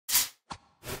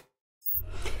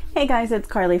Hey guys, it's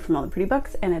Carly from All the Pretty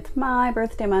Books, and it's my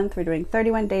birthday month. We're doing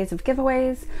 31 days of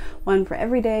giveaways, one for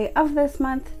every day of this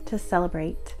month to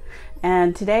celebrate.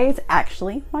 And today's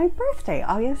actually my birthday,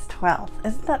 August 12th.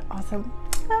 Isn't that awesome?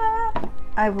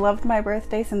 I've loved my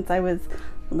birthday since I was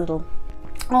little.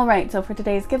 Alright, so for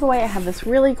today's giveaway, I have this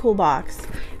really cool box.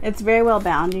 It's very well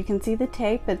bound. You can see the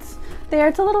tape. It's there.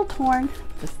 It's a little torn.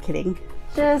 Just kidding.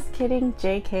 Just kidding.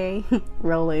 JK.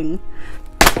 Rolling.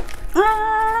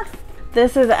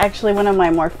 This is actually one of my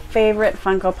more favorite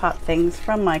Funko Pop things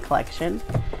from my collection.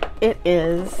 It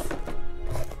is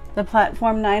the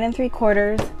platform 9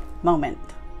 3/4 moment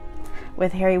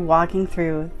with Harry walking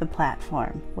through the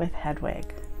platform with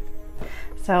Hedwig.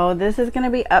 So this is going to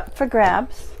be up for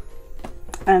grabs,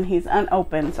 and he's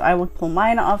unopened, so I will pull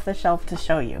mine off the shelf to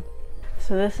show you.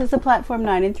 So this is the platform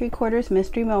 9 3/4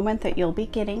 mystery moment that you'll be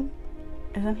getting.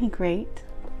 Isn't he great?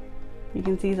 You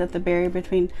can see he's at the barrier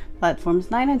between platforms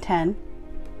 9 and 10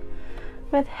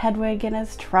 with Hedwig in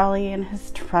his trolley and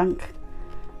his trunk.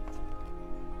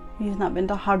 He's not been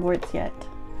to Hogwarts yet.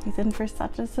 He's in for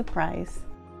such a surprise.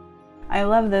 I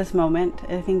love this moment.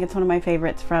 I think it's one of my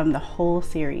favorites from the whole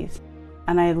series.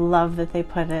 And I love that they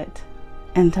put it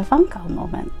into Funko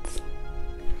moments.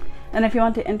 And if you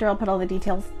want to enter, I'll put all the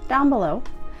details down below.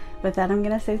 With that, I'm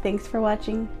going to say thanks for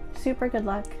watching. Super good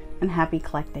luck and happy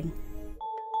collecting.